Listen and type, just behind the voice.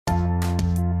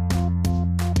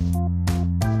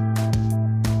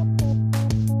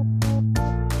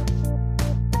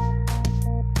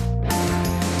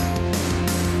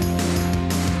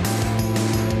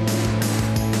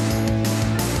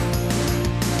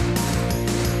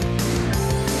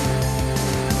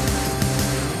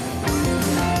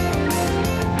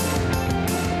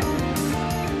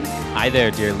Hi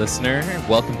there, dear listener.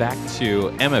 Welcome back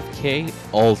to MFK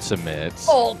Ultimate.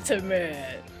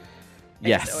 Ultimate. I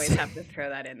just always Yes. have to throw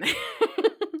that in there.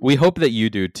 We hope that you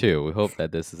do too. We hope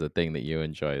that this is a thing that you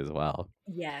enjoy as well.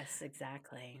 Yes,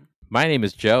 exactly. My name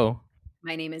is Joe,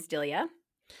 My name is Delia.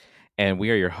 and we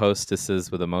are your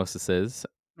hostesses with a mostesses.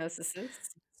 Mostesses.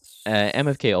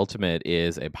 MFK Ultimate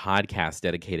is a podcast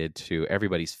dedicated to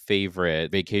everybody's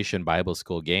favorite vacation Bible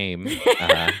school game.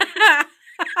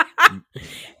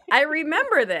 I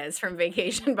remember this from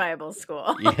Vacation Bible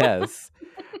School. Yes.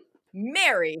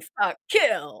 Marry, fuck,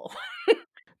 kill.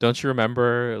 Don't you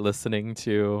remember listening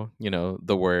to,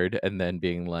 the word and then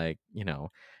being like,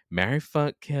 marry,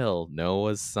 fuck, kill,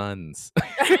 Noah's sons.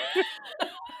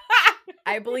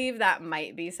 I believe that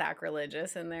might be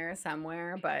sacrilegious in there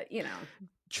somewhere, but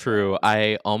True.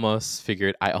 I almost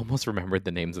remembered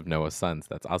the names of Noah's sons.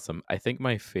 That's awesome. I think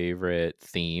my favorite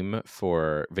theme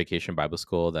for Vacation Bible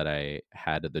School that I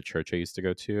had at the church I used to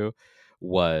go to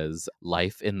was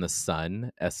Life in the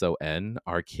Sun, SON.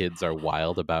 Our kids are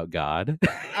wild about God.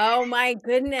 Oh my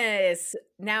goodness.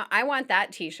 Now I want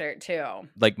that t-shirt too.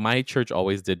 Like my church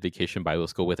always did Vacation Bible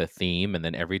School with a theme, and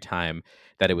then every time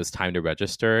that it was time to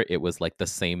register, it was like the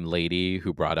same lady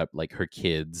who brought up like her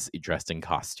kids dressed in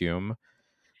costume.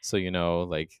 So,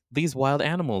 like these wild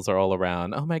animals are all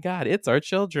around. Oh my God, it's our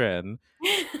children.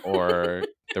 Or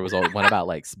there was one about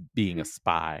like being a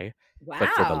spy, but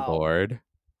for the Wow. Lord.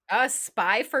 A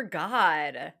spy for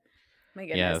God. My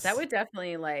goodness, Yes. that would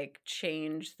definitely like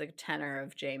change the tenor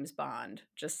of James Bond.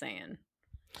 Just saying.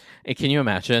 And can you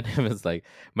imagine? It was like,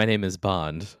 my name is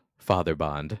Bond, Father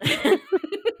Bond.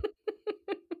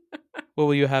 What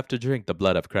will you have to drink? The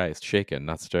blood of Christ, shaken,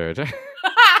 not stirred.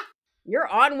 You're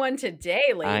on one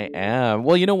today, lady. I am.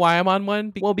 Well, you know why I'm on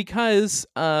one? Well, because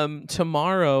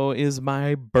tomorrow is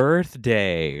my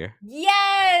birthday.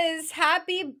 Yes!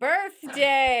 Happy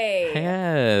birthday!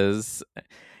 Yes.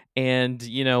 And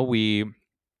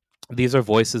these are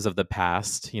voices of the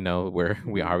past, where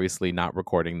we obviously not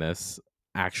recording this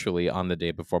actually on the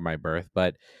day before my birth,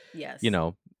 but yes.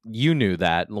 You knew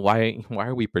that. Why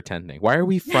are we pretending? Why are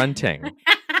we fronting?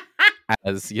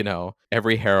 As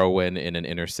every heroine in an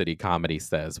inner city comedy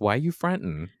says, why are you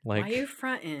fronting? Like, why are you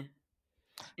fronting?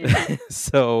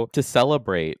 So to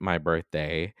celebrate my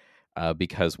birthday,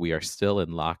 because we are still in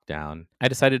lockdown, I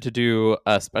decided to do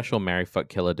a special Marry Fuck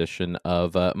Kill edition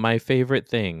of my favorite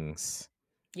things.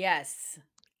 Yes.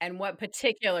 And what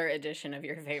particular edition of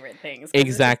your favorite things?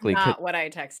 Exactly. This is not what I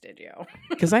texted you.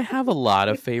 Because I have a lot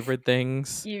of favorite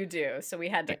things. You do. So we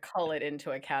had to cull it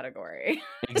into a category.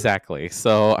 Exactly.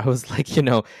 So I was like,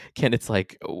 it's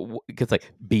like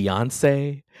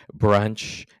Beyonce,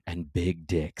 brunch, and big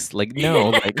dicks. Like, no,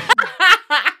 like.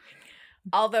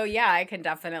 Although, yeah, I can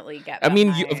definitely get. I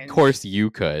mean, of course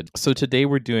you could. So today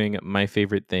we're doing my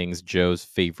favorite things, Joe's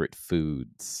favorite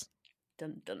foods.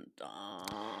 Dun, dun,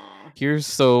 dun.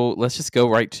 So let's just go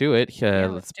right to it.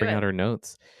 Let's bring out our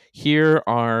notes. Here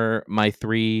are my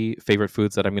 3 favorite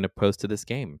foods that I'm going to post to this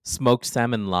game: smoked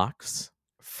salmon lox,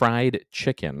 fried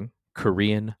chicken,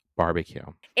 Korean barbecue.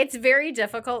 It's very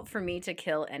difficult for me to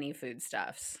kill any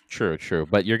foodstuffs. True.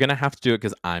 But you're going to have to do it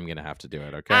because I'm going to have to do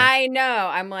it, okay? I know.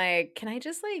 I'm like, can I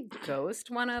just like ghost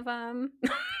one of them?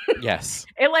 Yes.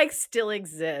 It like still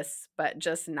exists, but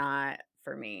just not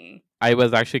for me. I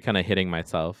was actually kind of hitting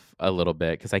myself a little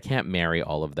bit because I can't marry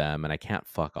all of them and I can't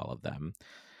fuck all of them.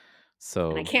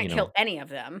 So and I can't kill any of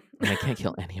them. And I can't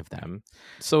kill any of them.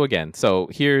 So again,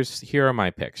 here are my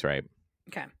picks, right?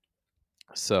 Okay.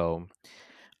 So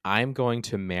I'm going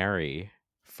to marry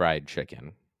fried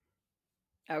chicken.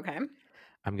 Okay.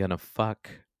 I'm going to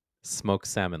fuck smoked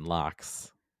salmon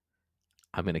lox.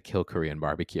 I'm going to kill Korean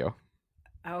barbecue.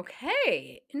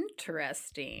 Okay.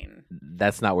 Interesting.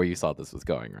 That's not where you saw this was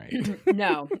going, right?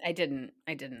 No, I didn't.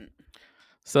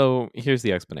 So here's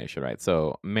the explanation, right?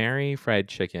 So marry fried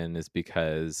chicken is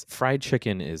because fried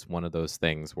chicken is one of those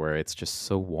things where it's just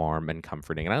so warm and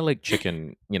comforting. And I like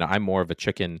chicken, I'm more of a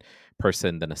chicken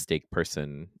person than a steak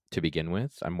person to begin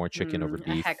with. I'm more chicken over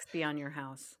beef. A hex be on your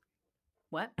house.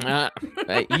 What?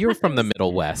 You're from the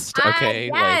Middle West,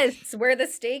 okay? Yes, where the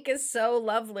steak is so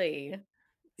lovely.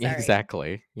 Sorry.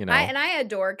 Exactly. I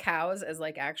adore cows as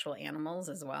like actual animals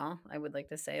as well. I would like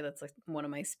to say that's like one of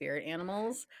my spirit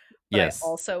animals. But yes. I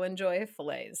also enjoy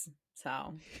fillets.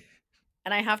 So,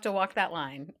 and I have to walk that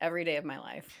line every day of my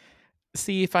life.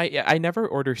 See, if I never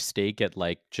order steak at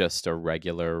like just a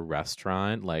regular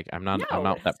restaurant. Like I'm not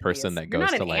that person that goes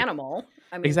to like animal.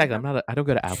 I mean, exactly. I don't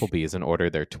go to Applebee's and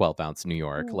order their 12-ounce New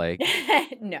York. Like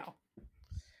no.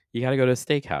 You got to go to a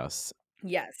steakhouse.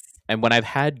 Yes. And when I've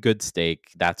had good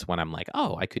steak, that's when I'm like,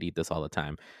 oh, I could eat this all the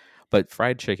time. But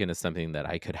fried chicken is something that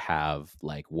I could have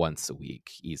like once a week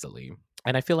easily.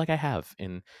 And I feel like I have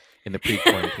in the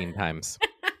pre-quarantine times.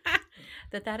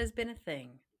 That has been a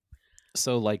thing.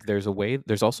 So like there's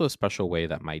also a special way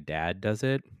that my dad does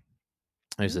it.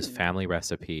 There's this family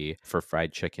recipe for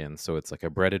fried chicken. So it's like a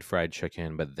breaded fried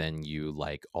chicken, but then you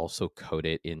like also coat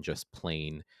it in just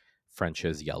plain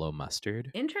French's yellow mustard.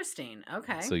 Interesting.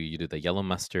 Okay. So you do the yellow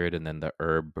mustard and then the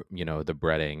herb, the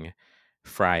breading,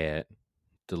 fry it.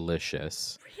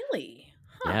 Delicious. Really?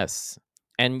 Huh. Yes.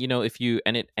 And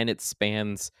it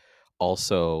spans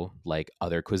also like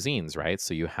other cuisines, right?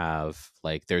 So you have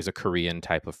like there's a Korean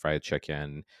type of fried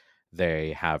chicken.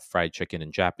 They have fried chicken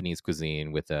in Japanese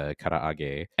cuisine with a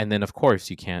karaage. And then of course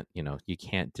you can't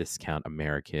discount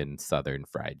American Southern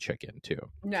fried chicken too.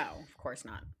 No, of course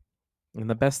not. And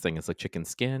the best thing is like chicken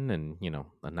skin and,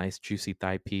 a nice juicy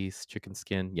thigh piece, chicken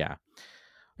skin. Yeah.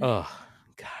 Oh,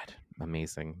 God.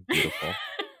 Amazing. Beautiful.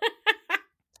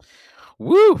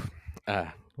 Woo!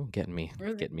 Getting me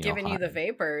giving you the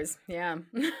vapors. Yeah.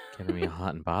 Getting me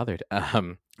hot and bothered.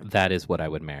 That is what I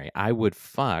would marry. I would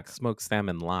fuck smoked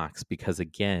salmon lox because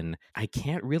again, I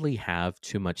can't really have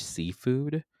too much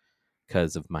seafood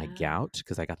because of my gout,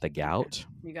 because I got the gout.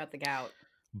 You got the gout.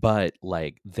 But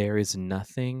like there is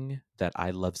nothing that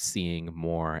I love seeing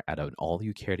more at an all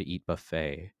you care to eat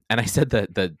buffet. And I said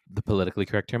the politically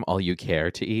correct term, all you care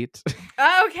to eat.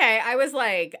 Okay. I was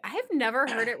like, I've never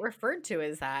heard it referred to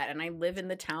as that. And I live in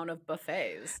the town of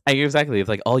buffets. Exactly. It's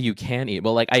like all you can eat.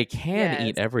 Well, like I can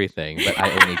eat everything, but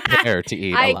I only care to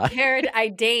eat a lot. I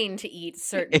deign to eat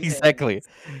certain Exactly.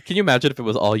 things. Can you imagine if it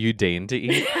was all you deign to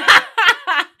eat?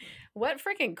 What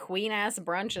freaking queen ass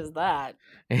brunch is that?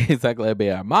 Exactly. It'd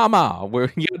be Mama,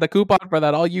 you get the coupon for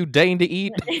that all you deign to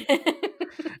eat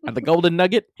and the golden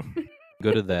nugget.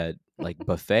 Go to the like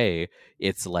buffet,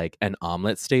 it's like an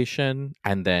omelet station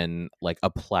and then like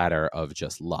a platter of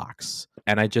just lox.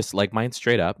 And I just like mine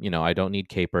straight up. I don't need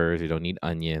capers, I don't need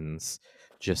onions.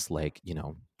 Just like,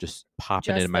 just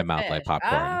popping it in my mouth like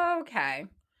popcorn. Oh, okay.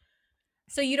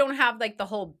 So you don't have like the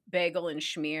whole bagel and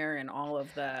schmear and all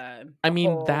of the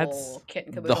that's kit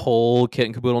and caboodle? The whole kit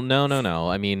and caboodle. No.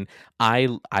 I mean,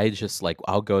 I just like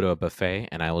I'll go to a buffet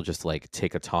and I will just like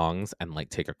take a tongs and like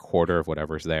take a quarter of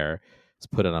whatever's there,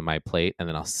 just put it on my plate, and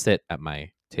then I'll sit at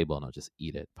my table and I'll just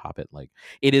eat it, pop it. Like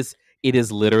it is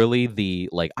literally the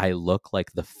like I look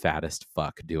like the fattest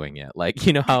fuck doing it. Like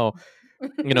you know how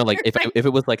like if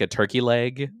it was like a turkey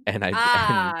leg and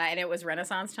and it was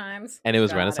Renaissance times. And it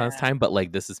was Renaissance time, but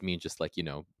like this is me just like,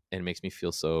 and it makes me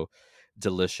feel so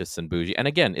delicious and bougie. And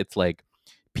again, it's like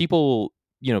people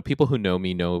who know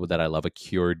me know that I love a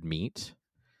cured meat.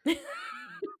 And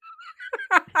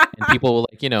people will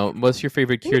like, what's your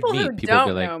favorite cured meat? People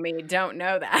who don't know me don't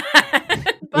know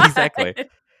that. Exactly.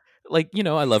 Like,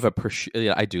 I love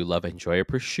I do enjoy a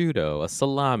prosciutto, a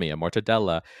salami, a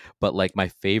mortadella, but like my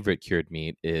favorite cured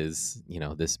meat is,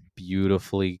 this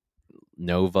beautifully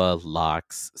Nova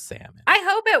lox salmon. I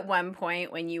hope at one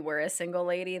point when you were a single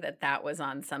lady that was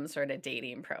on some sort of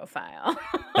dating profile.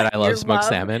 That I love smoked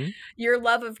salmon? Your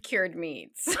love of cured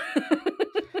meats.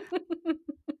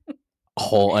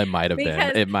 It might have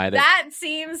been. It might have. That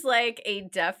seems like a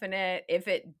definite, if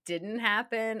it didn't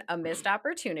happen, a missed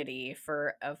opportunity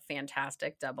for a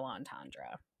fantastic double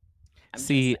entendre.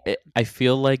 See, I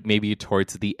feel like maybe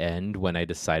towards the end when I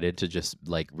decided to just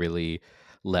like really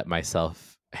let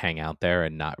myself hang out there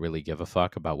and not really give a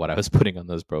fuck about what I was putting on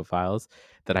those profiles,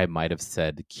 that I might have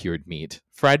said cured meat,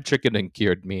 fried chicken and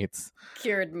cured meats.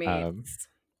 Cured meats.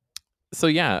 So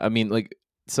yeah, I mean like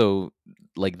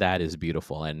that is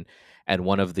beautiful. And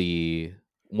one of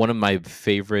my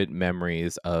favorite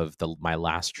memories of my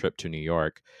last trip to New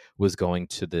York was going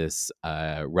to this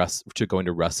Russ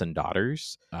and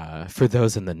Daughters. For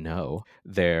those in the know,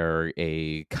 they're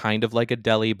a kind of like a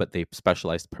deli, but they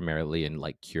specialize primarily in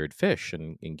like cured fish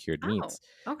and in cured meats.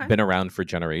 Okay. Been around for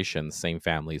generations. Same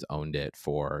families owned it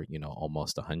for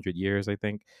almost 100 years, I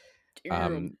think.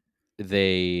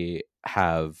 They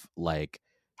have like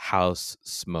house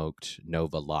smoked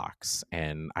Nova lox,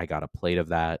 and I got a plate of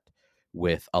that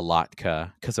with a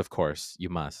latke, because of course you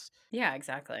must. Yeah,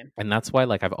 exactly. And that's why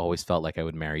like I've always felt like I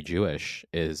would marry Jewish,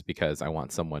 is because I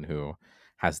want someone who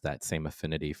has that same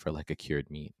affinity for like a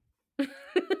cured meat.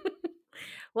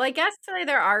 Well, I guess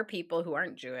there are people who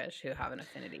aren't Jewish who have an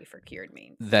affinity for cured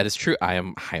meats. That is true. I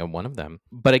am one of them.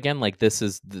 But again, like this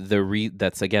is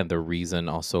that's again the reason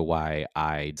also why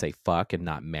I say fuck and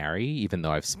not marry, even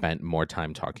though I've spent more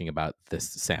time talking about this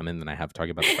salmon than I have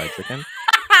talking about the fried chicken.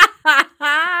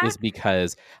 is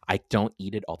because I don't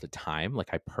eat it all the time. Like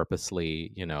I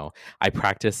purposely, I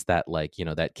practice that, like,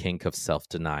 that kink of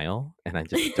self-denial, and I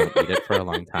just don't eat it for a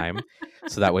long time.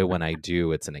 So that way when I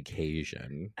do, it's an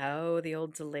occasion. Oh, the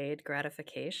old delayed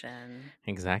gratification.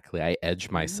 Exactly. I edge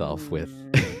myself with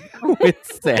with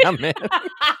salmon.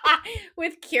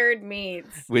 With cured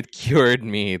meats. With cured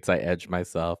meats, I edge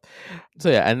myself. So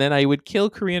yeah, and then I would kill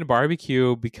Korean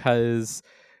barbecue because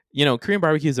Korean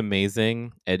barbecue is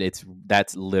amazing, and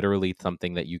that's literally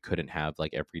something that you couldn't have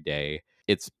like every day.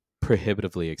 It's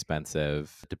prohibitively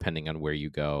expensive depending on where you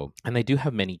go, and they do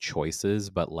have many choices,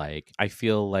 but like I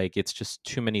feel like it's just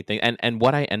too many things. And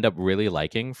what I end up really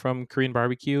liking from Korean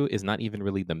barbecue is not even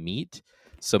really the meat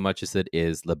so much as it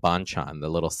is the banchan, the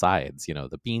little sides,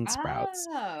 the bean sprouts,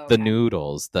 the Okay.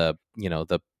 noodles, the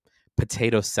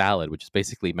potato salad, which is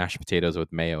basically mashed potatoes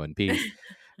with mayo and beef.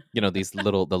 These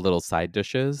little side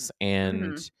dishes.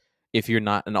 And if you're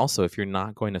not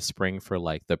going to spring for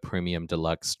like the premium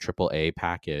deluxe AAA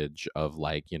package of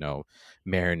like,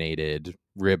 marinated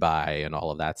ribeye and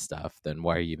all of that stuff, then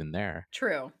why are you even there?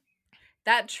 True.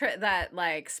 That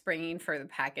like springing for the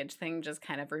package thing just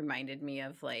kind of reminded me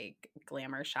of like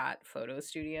Glamour Shot photo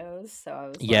studios. So I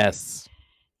was Yes. like,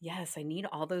 yes, I need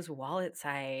all those wallet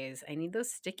size. I need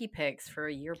those sticky pics for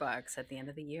 $1 at the end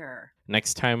of the year.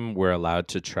 Next time we're allowed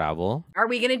to travel, are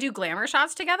we gonna do Glamour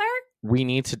Shots together? We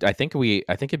need to. I think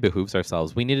it behooves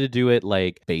ourselves. We need to do it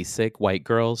like basic white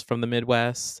girls from the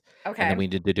Midwest. Okay. And then we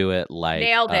need to do it like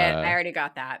nailed it. I already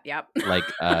got that. Yep. like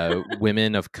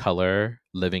women of color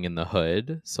living in the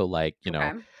hood. So like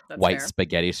white fair.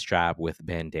 spaghetti strap with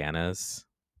bandanas.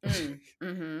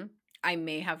 I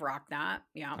may have rocked that.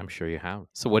 Yeah. I'm sure you have.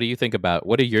 So what do you think about,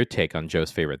 what are your take on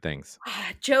Joe's favorite things?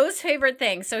 Joe's favorite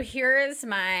thing. So here is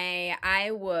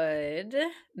I would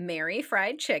marry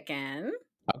fried chicken.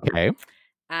 Okay.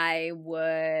 I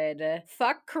would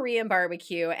fuck Korean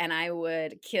barbecue, and I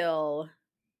would kill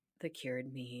the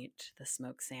cured meat, the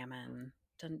smoked salmon.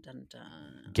 Dun, dun,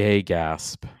 dun. Gay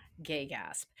gasp. Gay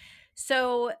gasp.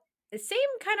 So same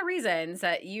kind of reasons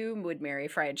that you would marry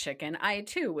fried chicken. I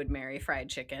too would marry fried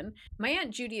chicken. My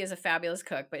Aunt Judy is a fabulous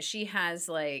cook, but she has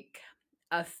like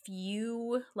a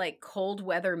few like cold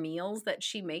weather meals that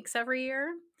she makes every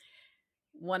year.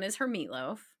 One is her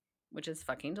meatloaf, which is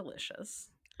fucking delicious.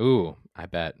 Ooh, I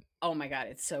bet. Oh my God,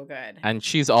 it's so good. And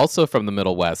she's also from the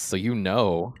Middle West, so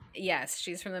Yes,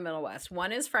 she's from the Middle West.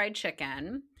 One is fried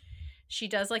chicken. She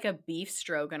does like a beef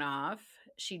stroganoff.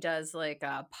 She does like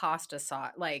a pasta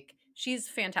sauce. Like she's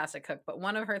a fantastic cook, but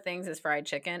one of her things is fried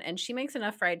chicken, and she makes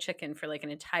enough fried chicken for like an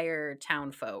entire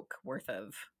town folk worth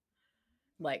of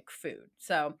like food.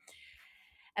 So,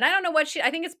 and I don't know what I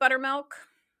think it's buttermilk.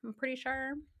 I'm pretty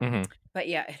sure. Mm-hmm. But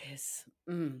yeah, it is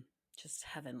just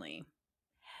heavenly.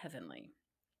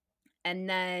 And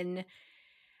then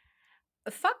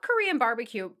fuck Korean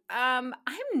barbecue. I'm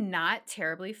not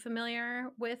terribly familiar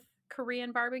with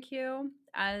Korean barbecue.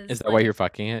 Is that why you're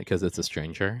fucking it? Because it's a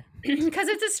stranger? Because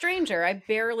it's a stranger. I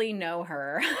barely know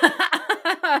her.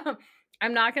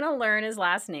 I'm not going to learn his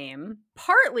last name.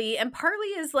 Partly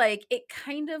is like, it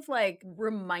kind of like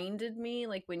reminded me,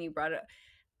 like when you brought it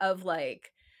of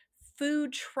like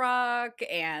food truck,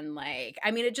 and like,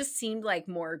 I mean, it just seemed like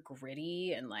more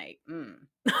gritty and like,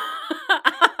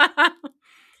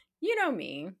 you know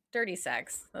me, dirty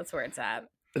sex. That's where it's at.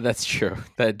 That's true.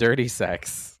 That dirty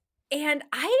sex. And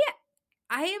I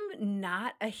am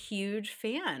not a huge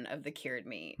fan of the cured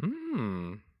meat.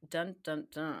 Dun dun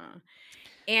dun.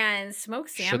 And smoked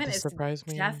salmon is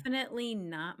definitely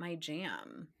not my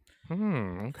jam.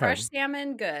 Okay. Fresh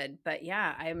salmon, good, but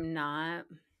yeah, I'm not.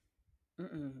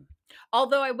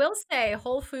 Although I will say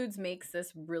Whole Foods makes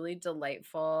this really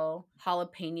delightful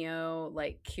jalapeno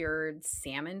like cured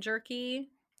salmon jerky.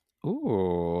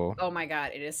 Ooh. Oh my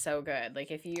God, it is so good.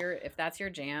 Like if that's your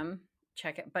jam,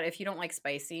 check it. But if you don't like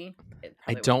spicy,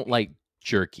 I don't like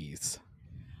jerkies.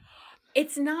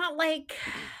 It's not like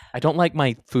I don't like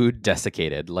my food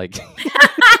desiccated. Like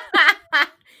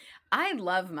I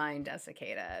love mine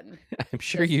desiccated. I'm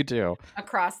sure you do.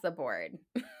 Across the board.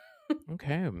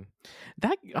 Okay.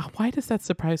 Why does that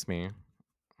surprise me?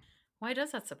 Why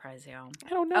does that surprise you? I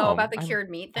don't know. Oh, about the cured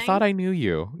meat thing? I thought I knew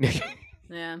you.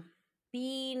 Yeah.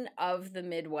 Being of the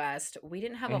Midwest, we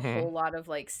didn't have a whole lot of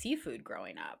like seafood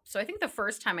growing up. So I think the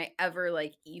first time I ever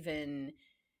like even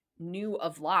knew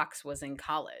of lox was in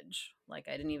college. Like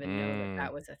I didn't even know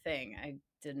that was a thing. I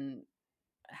didn't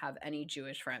have any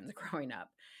Jewish friends growing up.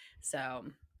 So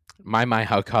my,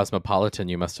 how cosmopolitan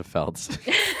you must have felt.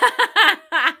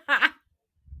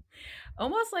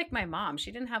 Almost like my mom.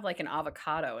 She didn't have like an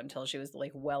avocado until she was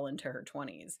like well into her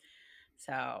 20s.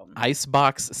 So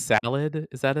icebox salad,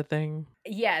 is that a thing?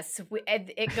 Yes,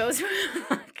 it goes.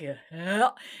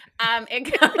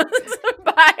 It goes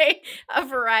by a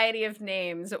variety of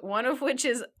names. One of which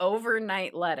is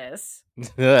overnight lettuce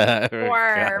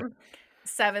or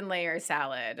 7-layer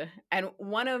salad, and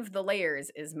one of the layers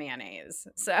is mayonnaise.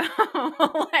 So,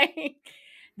 like,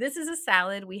 this is a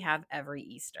salad we have every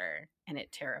Easter, and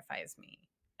it terrifies me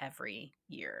every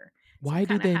year. So Why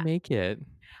do they make it?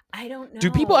 I don't know.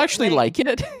 Do people actually like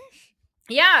it?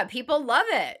 Yeah, people love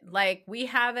it. Like, we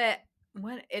have it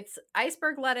when it's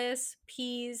iceberg lettuce,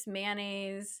 peas,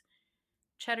 mayonnaise,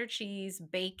 cheddar cheese,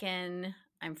 bacon.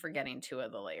 I'm forgetting 2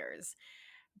 of the layers.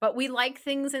 But we like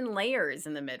things in layers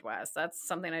in the Midwest. That's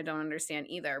something I don't understand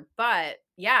either. But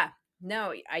yeah,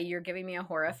 no, you're giving me a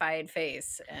horrified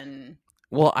face. And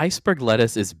well, iceberg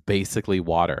lettuce is basically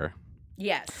water.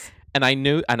 yes. And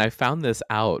I found this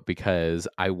out because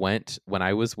I went when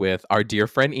I was with our dear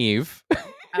friend Eve.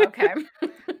 Okay.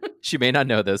 She may not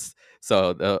know this,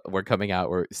 so we're coming out.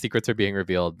 Secrets are being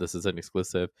revealed. This is an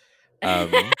exclusive.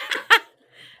 I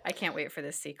can't wait for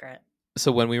this secret.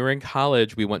 So when we were in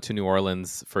college, we went to New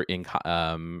Orleans for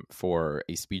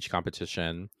a speech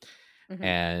competition,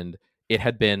 and it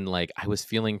had been like I was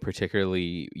feeling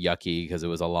particularly yucky because it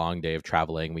was a long day of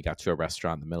traveling. We got to a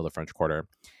restaurant in the middle of the French Quarter,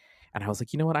 and I was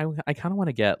like, you know what, I kind of want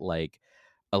to get like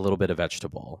a little bit of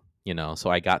vegetable, you know. So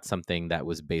I got something that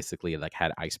was basically like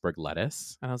had iceberg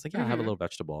lettuce, and I was like, yeah, I'll have a little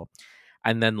vegetable,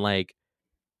 and then like,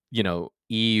 you know,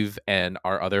 Eve and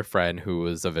our other friend who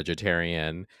was a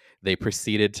vegetarian, they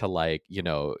proceeded to like, you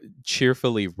know,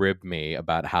 cheerfully rib me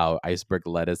about how iceberg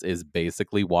lettuce is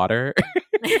basically water.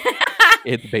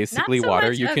 It's basically Not so water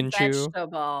much you a can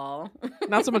vegetable. chew.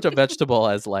 Not so much a vegetable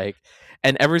as like,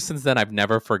 and ever since then I've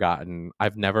never forgotten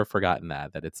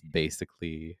that it's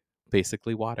basically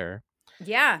water.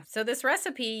 yes. So this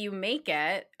recipe, you make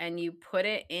it and you put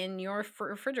it in your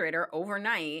refrigerator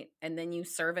overnight, and then you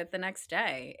serve it the next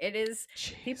day. It is,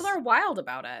 people are wild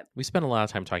about it. We spent a lot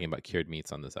of time talking about cured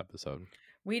meats on this episode.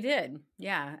 We did.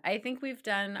 Yeah. I think we've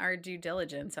done our due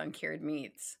diligence on cured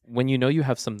meats. When you know you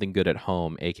have something good at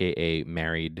home, aka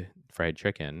married fried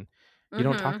chicken, you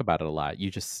don't talk about it a lot.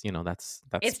 You just, you know, that's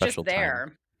it's special just there.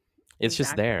 time. It's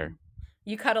just there.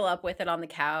 You cuddle up with it on the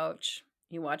couch.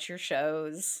 You watch your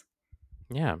shows.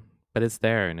 Yeah, but it's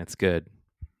there and it's good.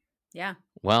 Yeah.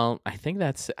 Well, I think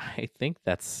that's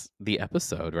the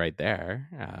episode right there.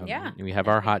 Yeah. We have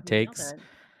our hot takes.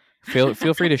 Feel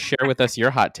free to share with us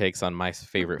your hot takes on my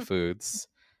favorite foods.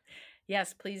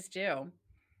 Yes, please do.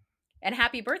 And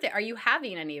happy birthday. Are you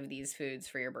having any of these foods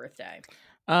for your birthday?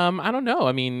 I don't know.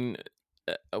 I mean,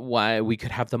 why we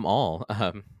could have them all.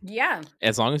 Yeah.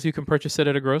 As long as you can purchase it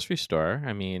at a grocery store.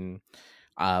 I mean,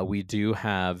 we do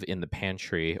have in the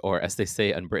pantry, or as they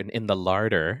say in Britain, in the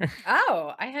larder.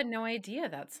 Oh, I had no idea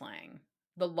that slang.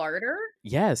 The larder?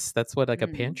 Yes, that's what like a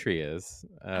pantry is.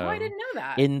 I didn't know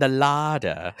that. In the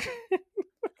larder.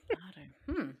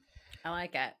 I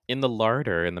like it. In the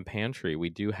larder, in the pantry, we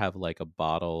do have like a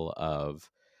bottle of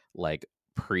like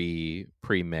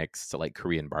pre-mixed like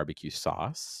Korean barbecue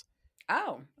sauce.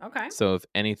 Oh, okay. So if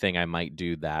anything, I might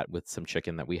do that with some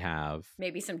chicken that we have.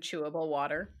 Maybe some chewable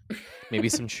water. Maybe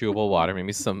some chewable water.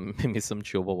 Maybe some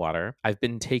chewable water. I've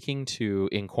been taking to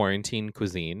in quarantine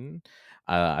cuisine.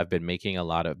 I've been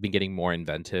been getting more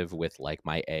inventive with like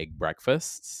my egg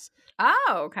breakfasts.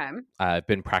 Oh, okay. I've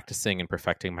been practicing and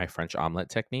perfecting my French omelet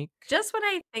technique. Just when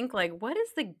I think like, what is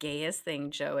the gayest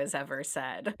thing Joe has ever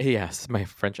said? Yes, my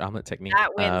French omelet technique.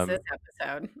 That wins this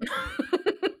episode.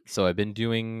 So I've been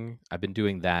doing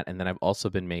that, and then I've also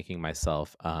been making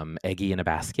myself eggy in a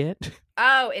basket.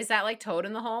 Oh, is that like Toad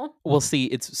in the Hole? Well, see,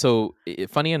 it's so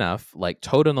funny enough. Like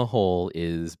Toad in the Hole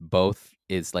is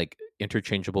like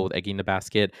interchangeable with eggy in a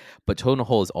basket, but Toad in the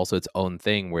Hole is also its own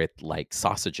thing with like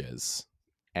sausages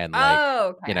and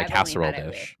like in a casserole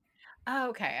dish.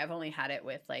 Okay. I've only had it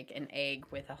with like an egg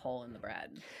with a hole in the bread.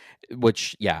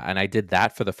 Which, yeah, and I did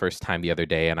that for the first time the other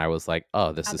day, and I was like,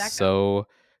 oh, this is so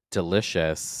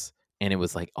delicious. And it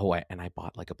was like, I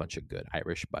bought like a bunch of good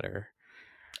Irish butter.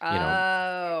 You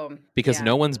know, because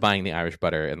no one's buying the Irish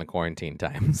butter in the quarantine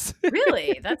times.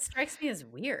 Really? That strikes me as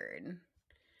weird.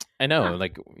 I know,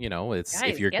 like, you know, it's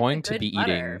guys, if you're going to be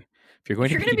eating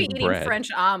bread,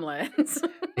 French omelets.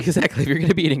 Exactly. If you're going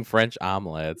to be eating French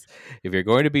omelets, if you're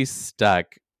going to be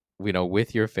stuck, you know,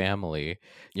 with your family,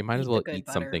 you might as well eat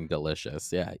something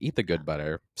delicious. Yeah, eat the good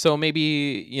butter. So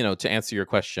maybe, you know, to answer your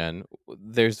question,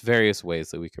 there's various ways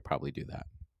that we could probably do that.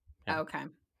 Yeah. Okay.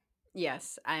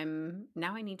 Yes, I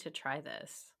need to try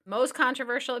this. Most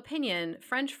controversial opinion,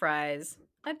 French fries.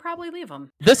 I'd probably leave them.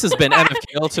 This has been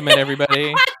MFK Ultimate,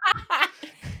 everybody.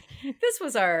 This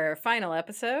was our final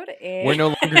episode. We're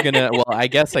no longer gonna. Well, I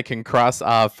guess I can cross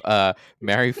off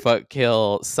marry, fuck,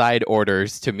 kill side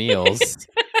orders to meals.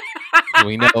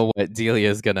 We know what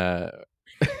Delia's gonna.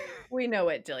 We know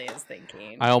what Delia's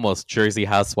thinking. I almost Jersey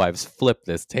Housewives flipped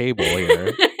this table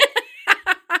here.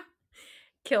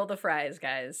 Kill the fries,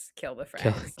 guys. Kill the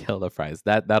fries. Kill the fries.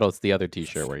 That'll the other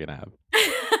T-shirt we're gonna have.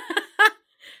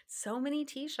 So many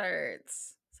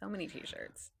T-shirts. So many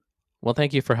T-shirts. Well,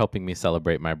 thank you for helping me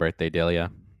celebrate my birthday,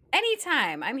 Delia.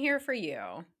 Anytime. I'm here for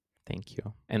you. Thank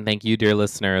you. And thank you, dear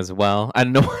listener, as well. I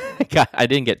know I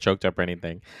didn't get choked up or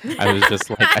anything. I was just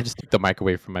like, I just took the mic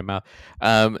away from my mouth.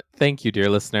 Thank you, dear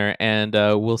listener. And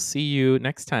we'll see you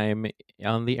next time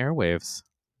on the airwaves.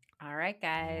 All right,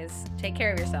 guys. Take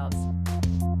care of yourselves.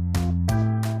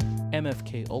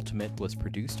 MFK Ultimate was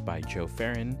produced by Joe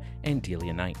Farron and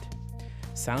Delia Knight.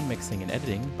 Sound mixing and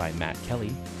editing by Matt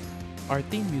Kelly. Our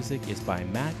theme music is by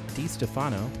Matt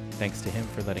DiStefano. Thanks to him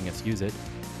for letting us use it.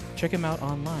 Check him out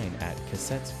online at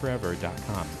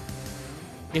cassettesforever.com.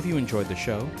 If you enjoyed the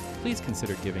show, please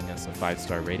consider giving us a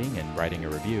 5-star rating and writing a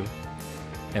review.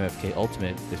 MFK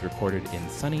Ultimate is recorded in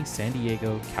sunny San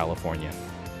Diego, California.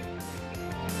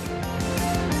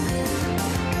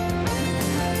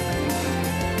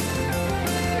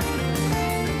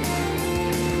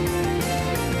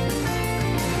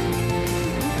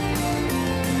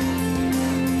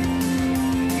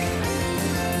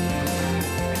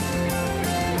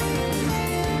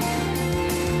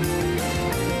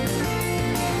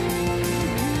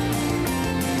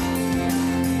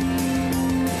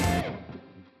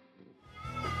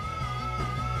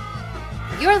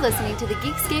 You're listening to the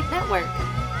Geekscape Network.